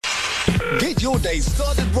Get your day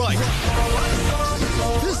started right.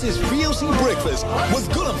 This is VOC Breakfast with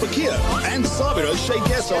Gulam Fakir and Sabira Sheikh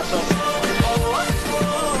Yasser.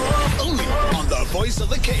 Only on the Voice of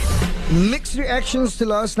the Cape. Mixed reactions to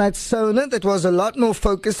last night's SONA that was a lot more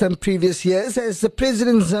focused than previous years as the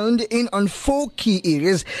president zoned in on 4 key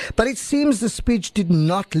areas, but it seems the speech did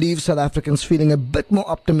not leave South Africans feeling a bit more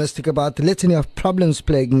optimistic about the litany of problems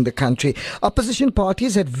plaguing the country. Opposition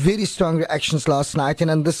parties had very strong reactions last night,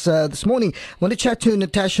 and on this morning I want to chat to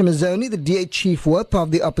Natasha Mazzone, the DA Chief Whip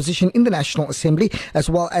of the Opposition in the National Assembly, as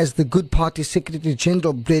well as the Good Party Secretary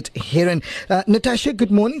General Brett Herron. Natasha,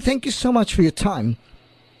 good morning. Thank you so much for your time.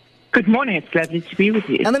 Good morning. It's lovely to be with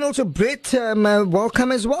you. And then also, Brett, welcome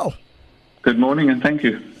as well. Good morning and thank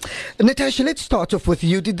you. Natasha, let's start off with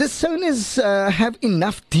you. Did the SONAs have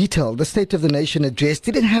enough detail? The State of the Nation address,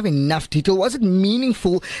 did it have enough detail? Was it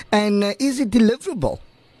meaningful? And is it deliverable?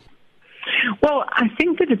 Well, I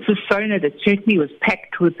think that it's a SONA that certainly was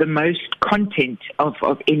packed with the most content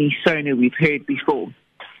of any SONA we've heard before.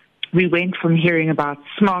 We went from hearing about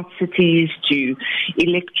smart cities to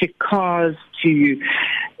electric cars to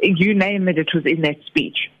you name it, it was in that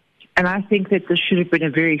speech. And I think that this should have been a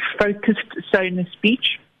very focused SONA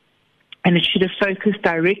speech, and it should have focused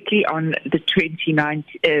directly on the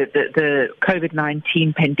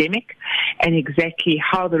COVID-19 pandemic and exactly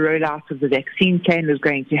how the rollout of the vaccine plan was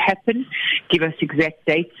going to happen, give us exact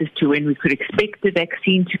dates as to when we could expect the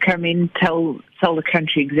vaccine to come in, tell the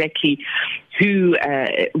country exactly who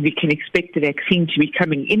we can expect the vaccine to be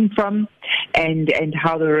coming in from, and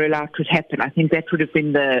how the rollout would happen. I think that would have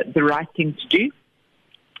been the right thing to do.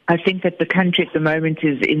 I think that the country at the moment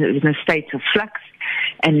is in a state of flux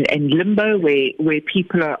and limbo where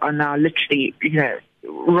people are now literally,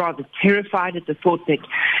 rather terrified at the thought that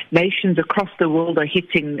nations across the world are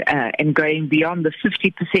hitting and going beyond the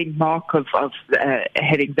 50% mark of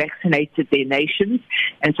having vaccinated their nations,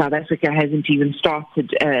 and South Africa hasn't even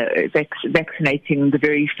started vaccinating the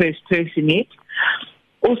very first person yet.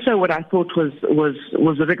 Also, what I thought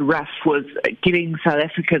was a bit rough was giving South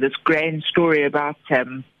Africa this grand story about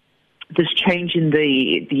this change in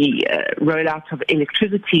the rollout of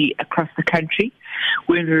electricity across the country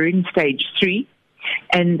when we're in stage 3.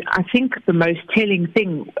 And I think the most telling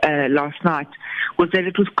thing last night was that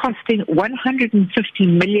it was costing 150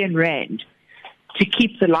 million rand to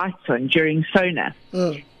keep the lights on during SONA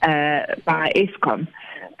by Eskom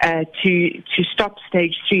to stop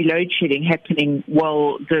stage 3 load shedding happening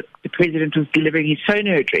while the president was delivering his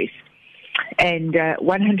SONA address. And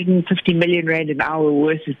 150 million rand an hour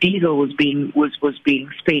worth of diesel was being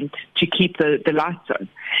spent to keep the lights on.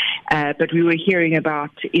 But we were hearing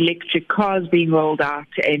about electric cars being rolled out,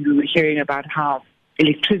 and we were hearing about how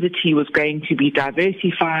electricity was going to be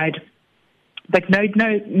diversified. But no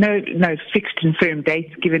fixed and firm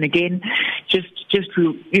dates given again.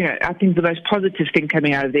 I think the most positive thing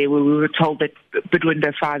coming out of there, where we were told that bid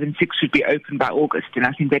window 5 and 6 would be open by August, and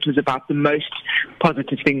I think that was about the most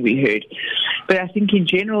positive thing we heard. But I think in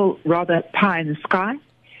general, rather pie in the sky.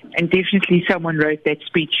 And definitely someone wrote that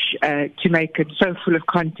speech to make it so full of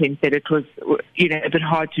content that it was, a bit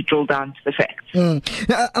hard to drill down to the facts.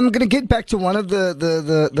 Now, I'm going to get back to one of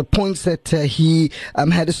the points that he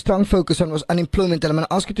had a strong focus on was unemployment, and I'm going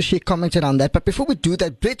to ask you to share comments around that. But before we do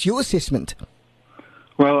that, Brett, your assessment.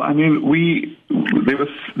 Well, I mean,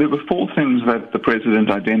 there were 4 things that the president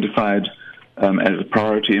identified as a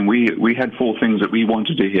priority, and we had 4 things that we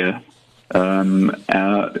wanted to hear.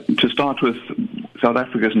 To start with, South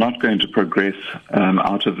Africa is not going to progress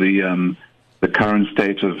out of the current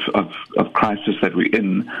state of crisis that we're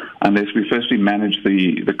in unless we firstly manage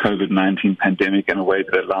the COVID-19 pandemic in a way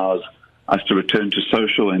that allows us to return to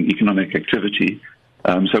social and economic activity.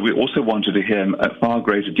 So we also wanted to hear a far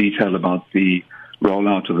greater detail about the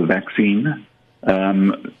rollout of the vaccine.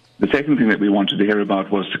 The second thing that we wanted to hear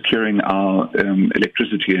about was securing our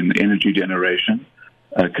electricity and energy generation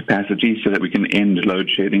capacity so that we can end load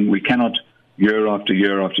shedding. We cannot year after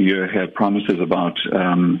year after year have promises about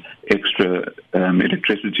extra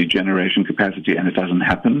electricity generation capacity, and it doesn't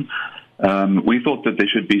happen. We thought that there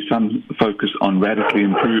should be some focus on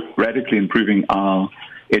radically improving our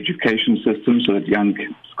education system so that young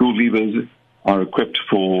school leavers are equipped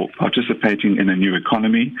for participating in a new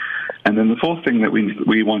economy. And then the fourth thing that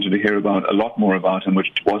we wanted to hear about a lot more about, and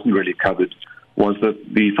which wasn't really covered, was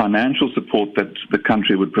the financial support that the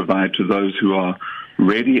country would provide to those who are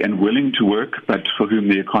ready and willing to work, but for whom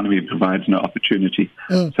the economy provides no opportunity.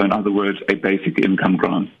 So in other words, a basic income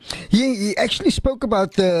grant. He actually spoke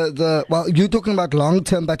about well, you're talking about long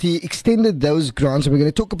term, but he extended those grants, and we're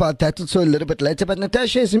going to talk about that also a little bit later. But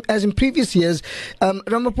Natasha, as in previous years,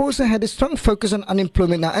 Ramaphosa had a strong focus on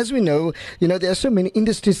unemployment. Now, as we know, there are so many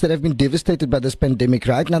industries that have been devastated by this pandemic,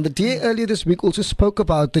 right? Now, the DA earlier this week also spoke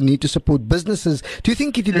about the need to support businesses. Do you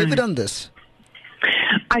think he delivered on this?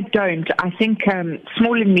 I don't. I think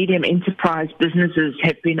small and medium enterprise businesses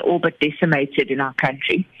have been all but decimated in our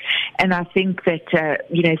country. And I think that,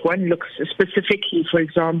 if one looks specifically, for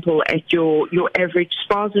example, at your average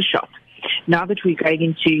spaza shop, now that we're going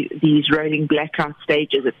into these rolling blackout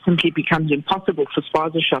stages, it simply becomes impossible for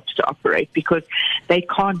spaza shops to operate because they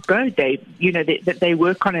can't go. They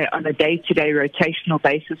work on a day-to-day rotational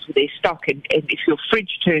basis with their stock, and if your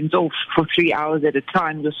fridge turns off for 3 hours at a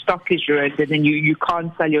time, your stock is ruined, and then you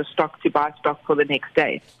can't sell your stock to buy stock for the next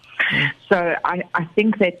day. So I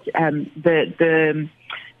think that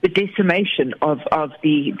the decimation of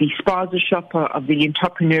the spaza shop, of the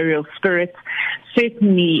entrepreneurial spirit,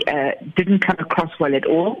 certainly didn't come across well at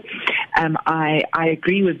all. I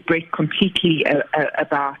agree with Brett completely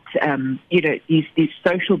about these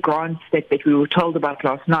social grants that we were told about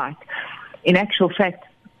last night. In actual fact,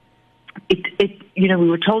 we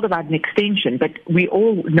were told about an extension, but we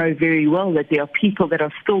all know very well that there are people that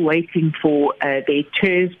are still waiting for their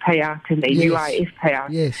TERS payout and their UIF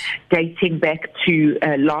payout dating back to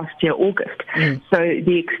last year, August. So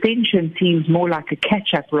the extension seems more like a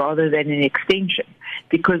catch-up rather than an extension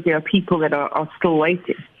because there are people that are still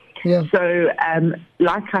waiting. So,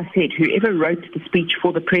 like I said, whoever wrote the speech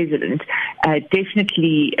for the president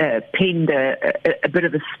definitely penned a bit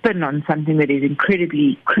of a spin on something that is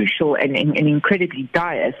incredibly crucial and incredibly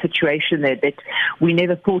dire, a situation that we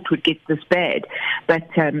never thought would get this bad. But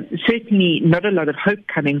certainly not a lot of hope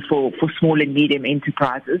coming for small and medium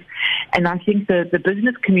enterprises. And I think the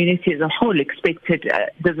business community as a whole expected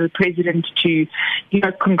the president to,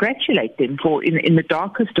 congratulate them for in the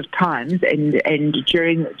darkest of times and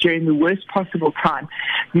during the worst possible time,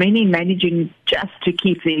 many managing just to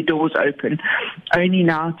keep their doors open, only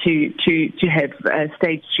now to have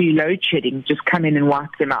stage 3 load shedding just come in and wipe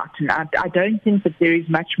them out. And I don't think that there is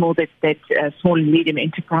much more that small and medium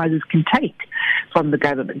enterprises can take from the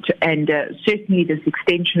government. And certainly this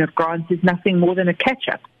extension of grants is nothing more than a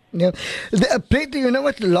catch-up. Yeah. Brett, you know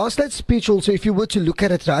what? Last night's speech also, if you were to look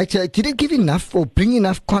at it, right, did it give enough or bring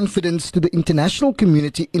enough confidence to the international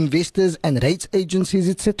community, investors and rates agencies,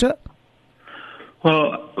 etc.?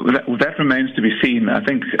 Well, that remains to be seen. I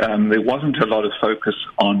think there wasn't a lot of focus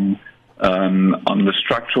on the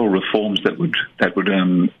structural reforms that would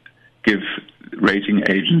give rating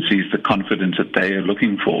agencies the confidence that they are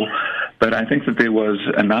looking for. But I think that there was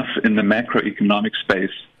enough in the macroeconomic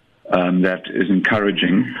space that is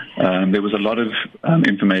encouraging. There was a lot of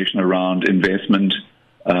information around investment,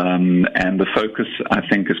 and the focus, I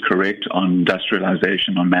think, is correct on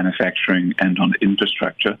industrialization, on manufacturing, and on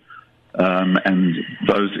infrastructure. And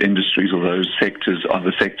those industries or those sectors are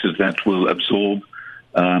the sectors that will absorb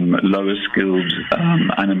lower skilled,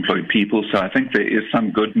 unemployed people. So I think there is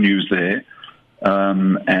some good news there.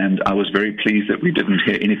 And I was very pleased that we didn't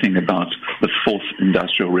hear anything about the fourth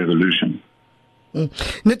industrial revolution.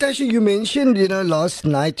 Natasha, you mentioned, last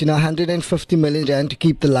night, 150 million rand to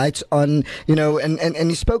keep the lights on, and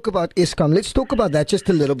you spoke about Eskom. Let's talk about that just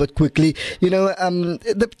a little bit quickly.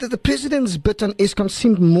 The president's bit on Eskom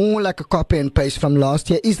seemed more like a copy and paste from last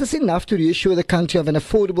year. Is this enough to reassure the country of an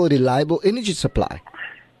affordable, reliable energy supply?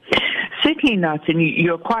 Certainly not, and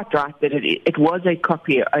you're quite right that it was a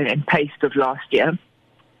copy and paste of last year.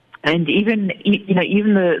 And even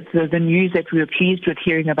the news that we were pleased with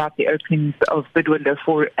hearing about the openings of bid window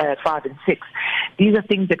 4, 5 and 6, these are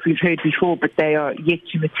things that we've heard before, but they are yet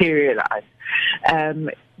to materialize.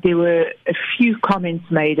 There were a few comments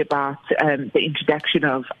made about the introduction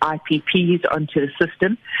of IPPs onto the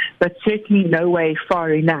system, but certainly no way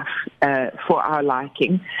far enough for our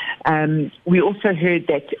liking. We also heard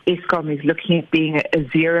that Eskom is looking at being a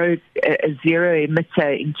zero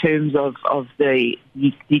emitter in terms of the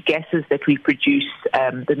gases that we produce,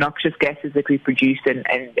 the noxious gases that we produce, and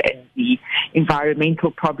the environmental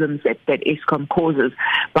problems that Eskom causes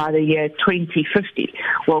by the year 2050.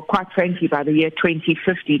 Well, quite frankly, by the year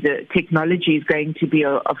 2050, the technology is going to be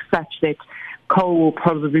of such that coal will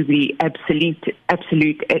probably be absolute, and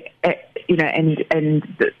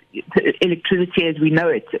electricity as we know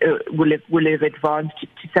it will have advanced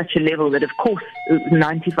to such a level that, of course,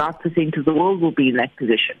 95% of the world will be in that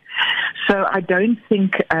position. So I don't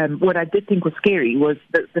think, what I did think was scary was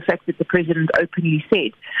the fact that the President openly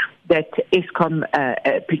said that Eskom,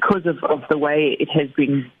 because of the way it has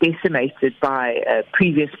been decimated by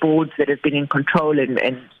previous boards that have been in control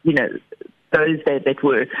and those that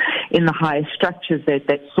were in the higher structures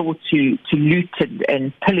that sought to loot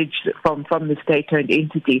and pillage from the state-owned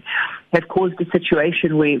entity, have caused a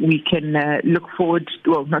situation where we can look forward,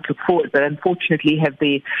 well, not look forward, but unfortunately have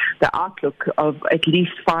the outlook of at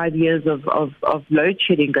least 5 years of load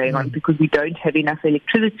shedding going on because we don't have enough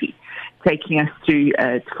electricity taking us through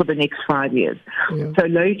for the next 5 years. Yeah. So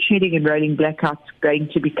load shedding and rolling blackouts are going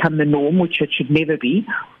to become the norm, which it should never be.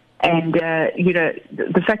 And,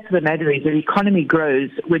 the fact of the matter is that the economy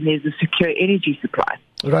grows when there's a secure energy supply.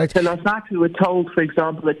 Right. So last night we were told, for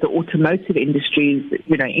example, that the automotive industry is,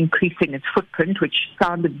 increasing its footprint, which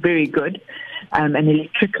sounded very good. And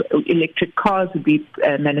electric cars would be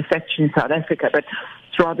manufactured in South Africa. But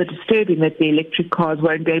it's rather disturbing that the electric cars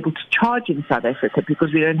won't be able to charge in South Africa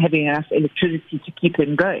because we don't have enough electricity to keep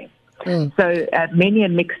them going. So many a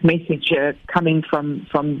mixed message coming from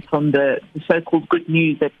the so-called good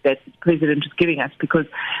news that the President is giving us, because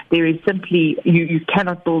there is simply, you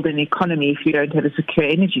cannot build an economy if you don't have a secure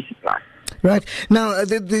energy supply. Right. Now,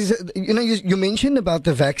 you mentioned about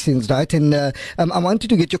the vaccines, right? And I wanted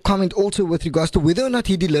to get your comment also with regards to whether or not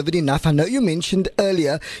he delivered enough. I know you mentioned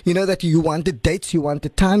earlier, that you wanted dates, you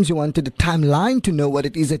wanted times, you wanted a timeline to know what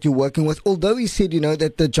it is that you're working with. Although he said,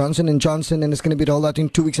 that the Johnson & Johnson and it's going to be rolled out in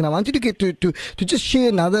 2 weeks. And I wanted to get to just share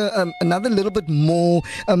another little bit more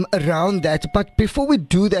around that. But before we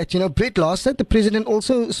do that, Brett, last night the President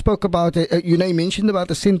also spoke about, he mentioned about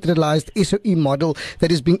the centralized SOE model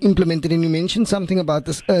that is being implemented, and you mentioned something about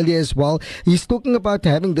this earlier as well. He's talking about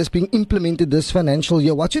having this being implemented this financial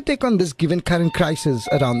year. What's your take on this given current crisis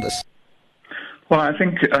around this? Well, I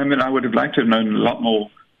think, I would have liked to have known a lot more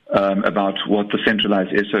about what the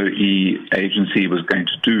centralized SOE agency was going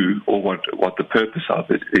to do, or what the purpose of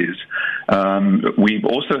it is. We've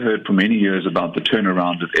also heard for many years about the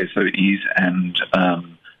turnaround of SOEs, and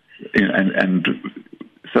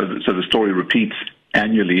so the story repeats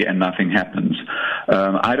annually and nothing happens.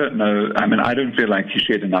 I don't know. I don't feel like he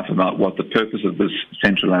shared enough about what the purpose of this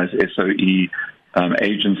centralized SOE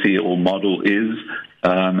agency or model is,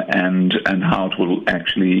 and how it will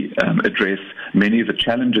actually address many of the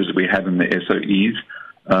challenges we have in the SOEs.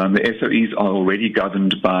 The SOEs are already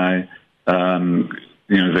governed by the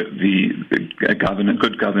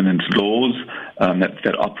good governance laws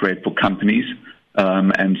that operate for companies,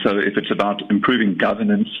 and so if it's about improving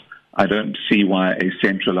governance, I don't see why a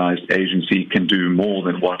centralized agency can do more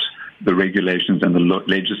than what the regulations and the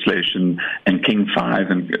legislation and King 5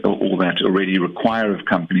 and all that already require of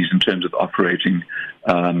companies in terms of operating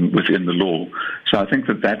within the law. So I think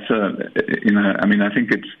that's I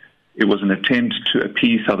think it was an attempt to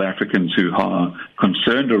appease South Africans who are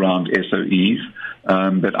concerned around SOEs,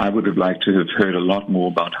 but I would have liked to have heard a lot more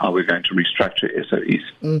about how we're going to restructure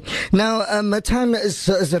SOEs. Now, my time is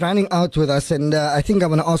running out with us, and I think I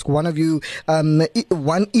want to ask one of you,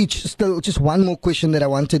 one each, still just one more question that I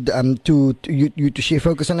wanted you to share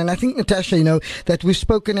focus on. And I think, Natasha, that we've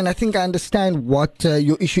spoken, and I think I understand what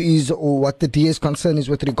your issue is, or what the DA's concern is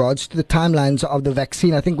with regards to the timelines of the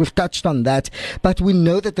vaccine. I think we've touched on that, but we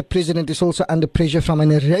know that the President is also under pressure from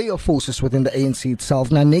an array of forces within the ANC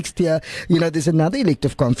itself. Now, next year, there's another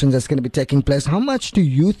elective conference that's going to be taking place. How much do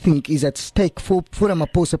you think is at stake for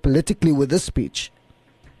Ramaphosa politically with this speech?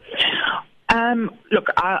 Look,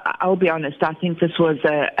 I'll be honest. I think this was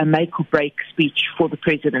a make or break speech for the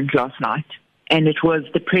President last night. And it was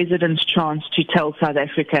the President's chance to tell South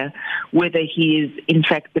Africa whether he is, in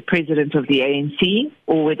fact, the President of the ANC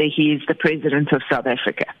or whether he is the President of South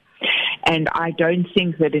Africa. And I don't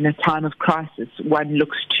think that in a time of crisis, one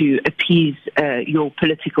looks to appease your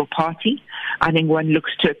political party. I think one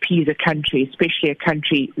looks to appease a country, especially a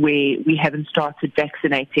country where we haven't started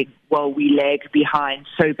vaccinating while we lag behind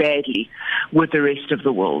so badly with the rest of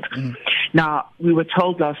the world. Now, we were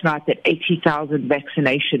told last night that 80,000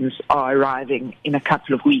 vaccinations are arriving in a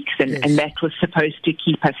couple of weeks, and that was supposed to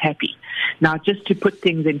keep us happy. Now, just to put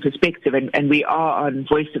things in perspective, and we are on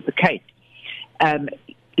Voice of the Cape,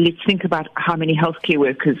 let's think about how many healthcare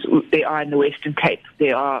workers there are in the Western Cape.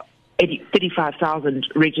 There are 35,000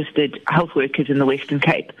 registered health workers in the Western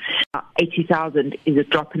Cape. 80,000 is a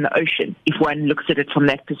drop in the ocean if one looks at it from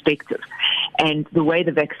that perspective. And the way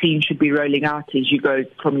the vaccine should be rolling out is you go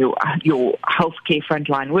from your healthcare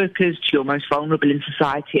frontline workers to your most vulnerable in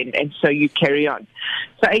society, and so you carry on.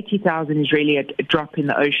 So 80,000 is really a drop in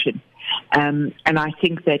the ocean. And I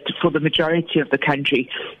think that for the majority of the country,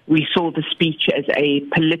 we saw the speech as a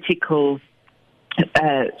political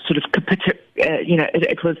sort of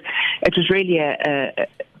it was really I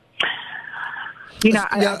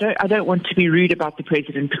don't want to be rude about the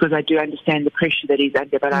president, because I do understand the pressure that he's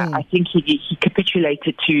under, but I think he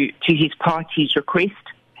capitulated to his party's request,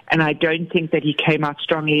 and I don't think that he came out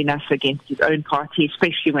strongly enough against his own party,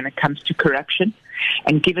 especially when it comes to corruption.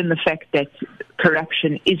 And given the fact that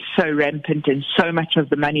corruption is so rampant and so much of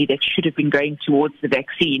the money that should have been going towards the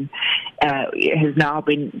vaccine has now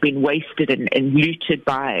been wasted and looted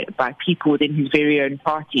by people within his very own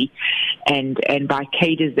party and by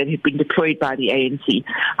cadres that have been deployed by the ANC,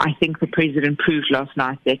 I think the president proved last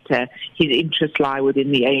night that his interests lie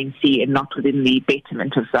within the ANC and not within the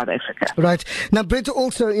betterment of South Africa. Right. Now, Brett,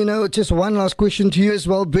 also, just one last question to you as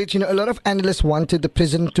well, Brett. A lot of analysts wanted the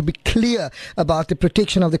president to be clear about the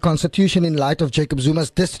protection of the Constitution in light of Jacob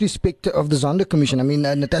Zuma's disrespect of the Zondo Commission. I mean,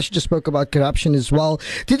 Natasha just spoke about corruption as well.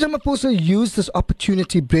 Did Ramaphosa use this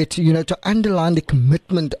opportunity, Brett, to underline the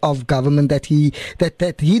commitment of government that he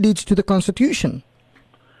leads to the Constitution?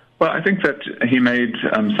 Well, I think that he made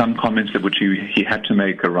some comments which he had to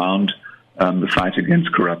make around the fight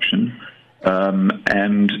against corruption. For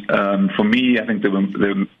me, I think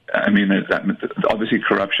obviously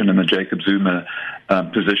corruption and the Jacob Zuma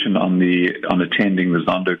position on attending the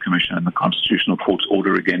Zondo Commission and the Constitutional Court's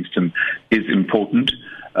order against him is important.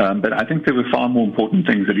 But I think there were far more important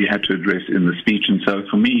things that he had to address in the speech. And so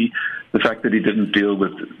for me, the fact that he didn't deal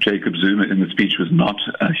with Jacob Zuma in the speech was not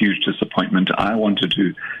a huge disappointment. I wanted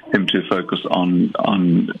him to focus on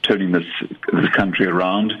turning this country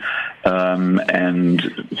around and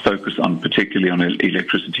focus particularly on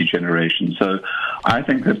electricity generation. So I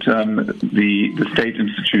think that the state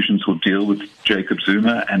institutions will deal with Jacob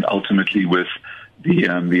Zuma and ultimately with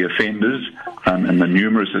the offenders and the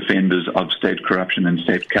numerous offenders of state corruption and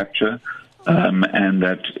state capture, and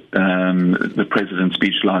that the president's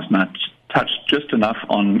speech last night touched just enough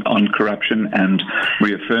on corruption and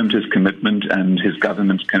reaffirmed his commitment and his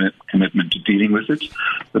government's commitment to dealing with it.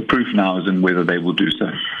 The proof now is in whether they will do so.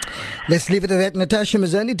 Let's leave it at that. Natasha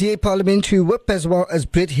Mazzone, DA Parliamentary Whip, as well as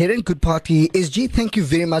Brett Herron, Good Party SG. Thank you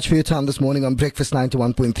very much for your time this morning on Breakfast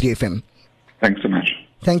 91.3 FM. Thanks so much.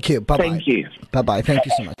 Thank you. Bye-bye. Thank you. Bye-bye. Thank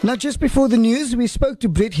you so much. Now, just before the news, we spoke to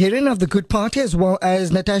Brett Herron of the Good Party, as well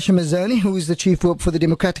as Natasha Mazzone, who is the Chief Whip for the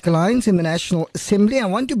Democratic Alliance in the National Assembly. I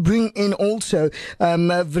want to bring in also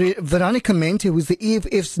Veronica Mente, who is the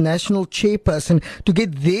EFF's National Chairperson, to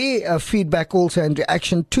get their feedback also and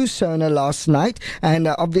reaction to SONA last night. And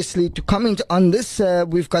obviously, to comment on this,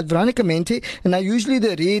 we've got Veronica Mente. And now, usually the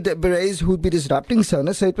Red Berets who would be disrupting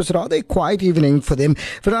SONA, so it was rather a quiet evening for them.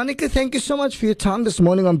 Veronica, thank you so much for your time this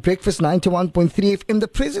morning on Breakfast 91.3 FM. The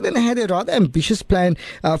president had a rather ambitious plan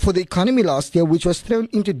for the economy last year, which was thrown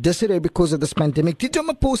into disarray because of this pandemic. Did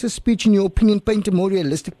Ramaphosa's speech, in your opinion, paint a more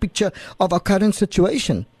realistic picture of our current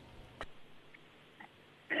situation?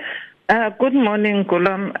 Good morning,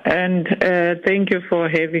 Gulam, and thank you for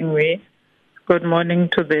having me. Good morning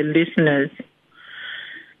to the listeners.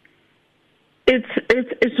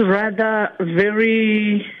 It's rather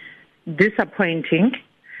very disappointing,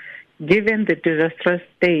 given the disastrous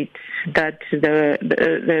state that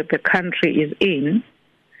the country is in.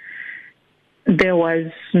 There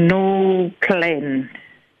was no plan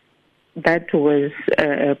that was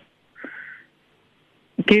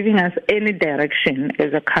giving us any direction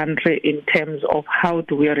as a country in terms of how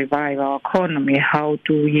do we revive our economy, how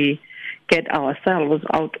do we get ourselves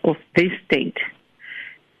out of this state.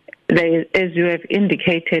 As you have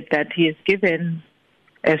indicated, that he has given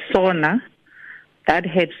a SONA that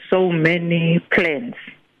had so many plans,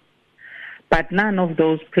 but none of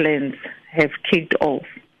those plans have kicked off.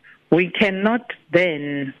 We cannot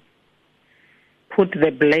then put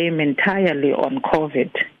the blame entirely on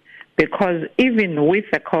COVID, because even with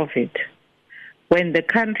the COVID, when the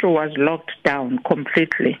country was locked down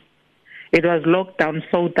completely, it was locked down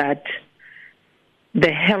so that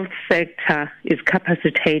the health sector is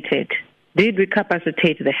capacitated. Did we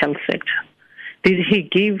capacitate the health sector? Did he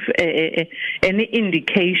give any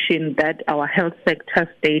indication that our health sector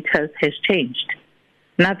status has changed?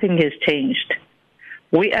 Nothing has changed.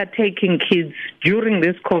 We are taking kids during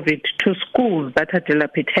this COVID to schools that are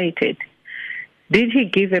dilapidated. Did he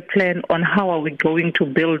give a plan on how are we going to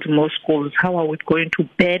build more schools? How are we going to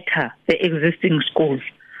better the existing schools,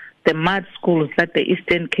 the mud schools that the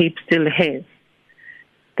Eastern Cape still has?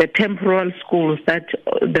 the temporal schools that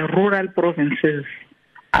the rural provinces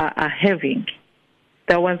are having.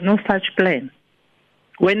 There was no such plan.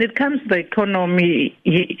 When it comes to the economy,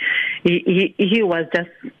 he was just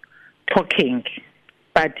talking,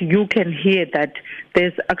 but you can hear that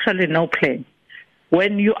there's actually no plan.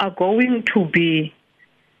 When you are going to be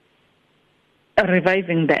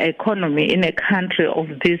reviving the economy in a country of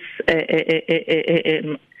this,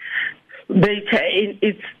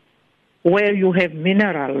 it's where you have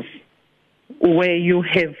minerals, where you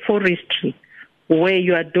have forestry, where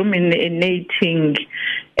you are dominating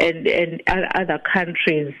and other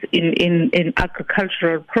countries in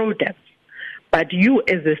agricultural products. But you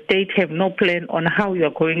as a state have no plan on how you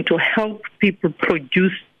are going to help people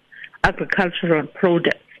produce agricultural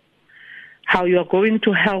products, how you are going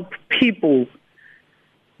to help people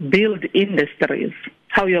build industries,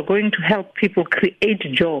 how you are going to help people create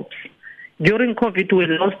jobs. During COVID, we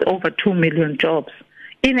lost over 2 million jobs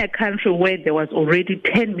in a country where there was already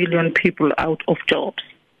 10 million people out of jobs.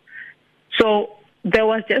 So there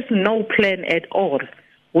was just no plan at all.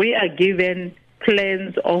 We are given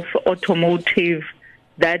plans of automotive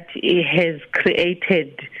that it has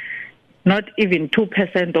created not even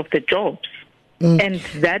 2% of the jobs. And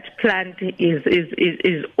that plant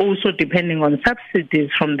is also depending on subsidies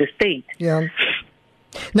from the state. Yeah.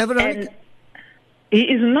 Now, and he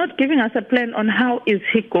is not giving us a plan on how is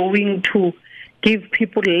he going to give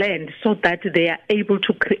people land so that they are able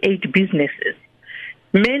to create businesses.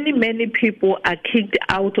 Many people are kicked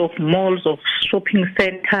out of malls, of shopping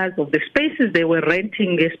centers, of the spaces they were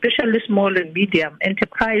renting, especially small and medium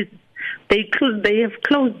enterprises. They have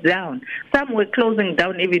closed down. Some were closing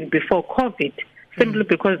down even before COVID, simply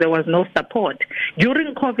because there was no support.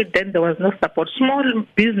 During COVID, then there was no support. Small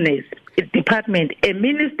business department, a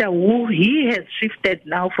minister who he has shifted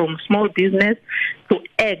now from small business to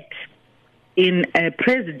act in a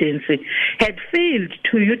presidency, had failed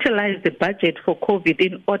to utilize the budget for COVID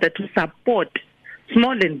in order to support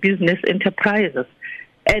small and business enterprises.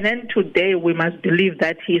 And then today we must believe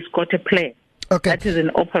that he's got a plan. Okay. That is an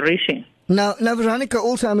operation. Now, Veronica,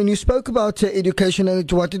 also, I mean, you spoke about education and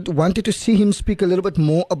wanted to see him speak a little bit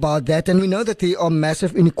more about that. And we know that there are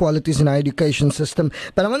massive inequalities in our education system.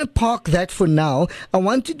 But I want to park that for now. I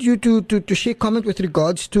wanted you to share comment with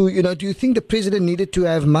regards to, do you think the president needed to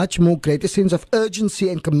have much more greater sense of urgency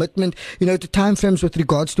and commitment, to timeframes with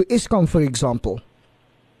regards to ESCOM, for example?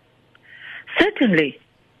 Certainly.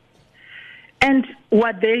 And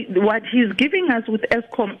what he's giving us with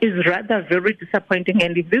ESCOM is rather very disappointing.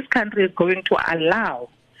 And if this country is going to allow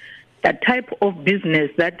that type of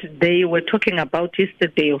business that they were talking about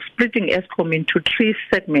yesterday, of splitting ESCOM into 3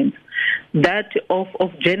 segments, that of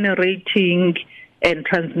generating and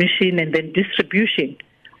transmission and then distribution,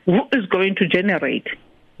 who is going to generate?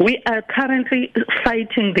 We are currently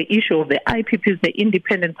fighting the issue of the IPPs, the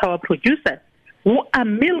independent power producers, who are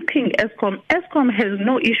milking ESCOM. ESCOM has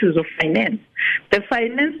no issues of finance. The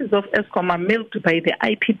finances of ESCOM are milked by the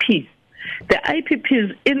IPPs. The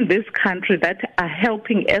IPPs in this country that are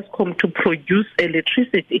helping ESCOM to produce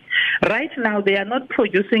electricity. Right now, they are not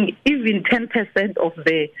producing even 10% of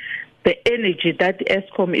the energy that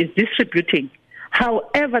ESCOM is distributing.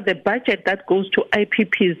 However, the budget that goes to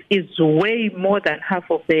IPPs is way more than half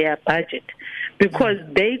of their budget, because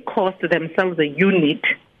they cost themselves a unit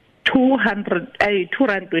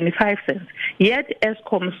 225 cents. Yet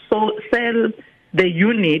ESCOM sell the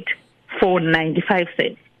unit for 95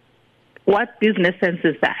 cents. What business sense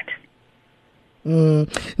is that?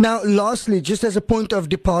 Now, lastly, just as a point of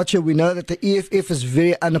departure, we know that the EFF is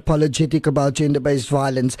very unapologetic about gender-based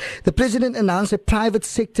violence. The president announced a private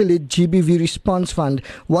sector-led GBV response fund.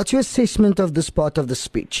 What's your assessment of this part of the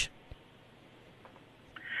speech?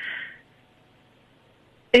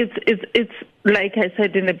 It's like I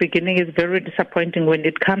said in the beginning, it's very disappointing. When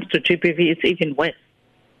it comes to GBV, it's even worse.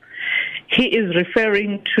 He is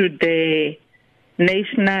referring to the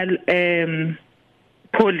national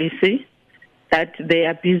policy that they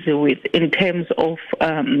are busy with in terms of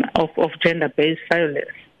gender-based violence.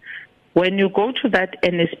 When you go to that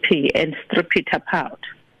NSP and strip it apart,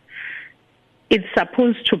 it's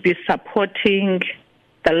supposed to be supporting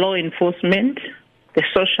the law enforcement, the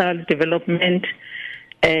social development,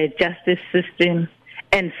 justice system,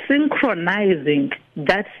 and synchronizing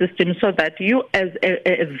that system so that you as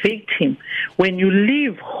a victim, when you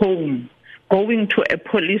leave home, going to a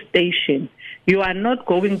police station, you are not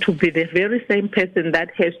going to be the very same person that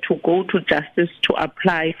has to go to justice to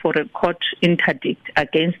apply for a court interdict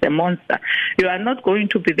against a monster. You are not going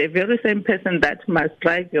to be the very same person that must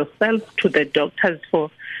drive yourself to the doctors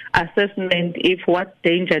for assessment if what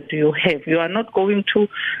danger do you have. You are not going to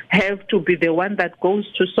have to be the one that goes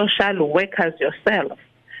to social workers yourself.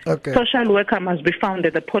 Okay. Social worker must be found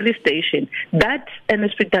at the police station. That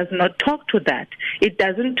NSP does not talk to that. It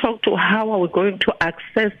doesn't talk to how are we going to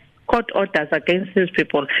access court orders against these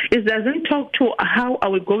people. It doesn't talk to how are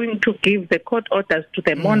we going to give the court orders to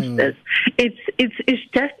the monsters.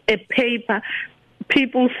 It's just a paper.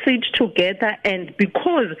 People sit together, and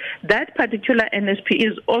because that particular NSP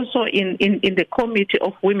is also in the Committee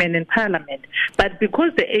of Women in Parliament, but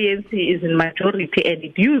because the ANC is in majority and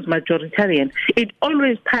it uses majoritarian, it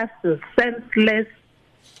always passes senseless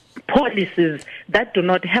policies that do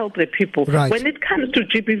not help the people. Right. When it comes to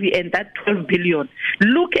GBV and that 12 billion,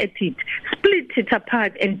 look at it, split it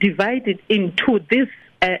apart and divide it into this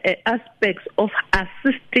aspects of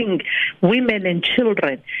assisting women and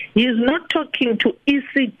children. He is not talking to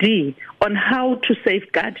ECD on how to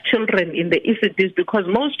safeguard children in the ECDs, because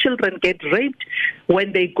most children get raped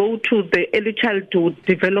when they go to the early childhood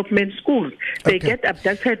development schools. They get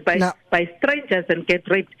abducted by strangers and get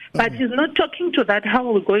raped. But he's not talking to that. How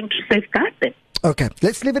are we going to safeguard them? Okay,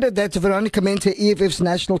 let's leave it at that. Veronica Mente, EFF's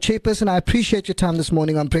National Chairperson, I appreciate your time this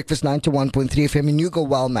morning on Breakfast 91.3 FM, and you go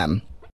well, ma'am.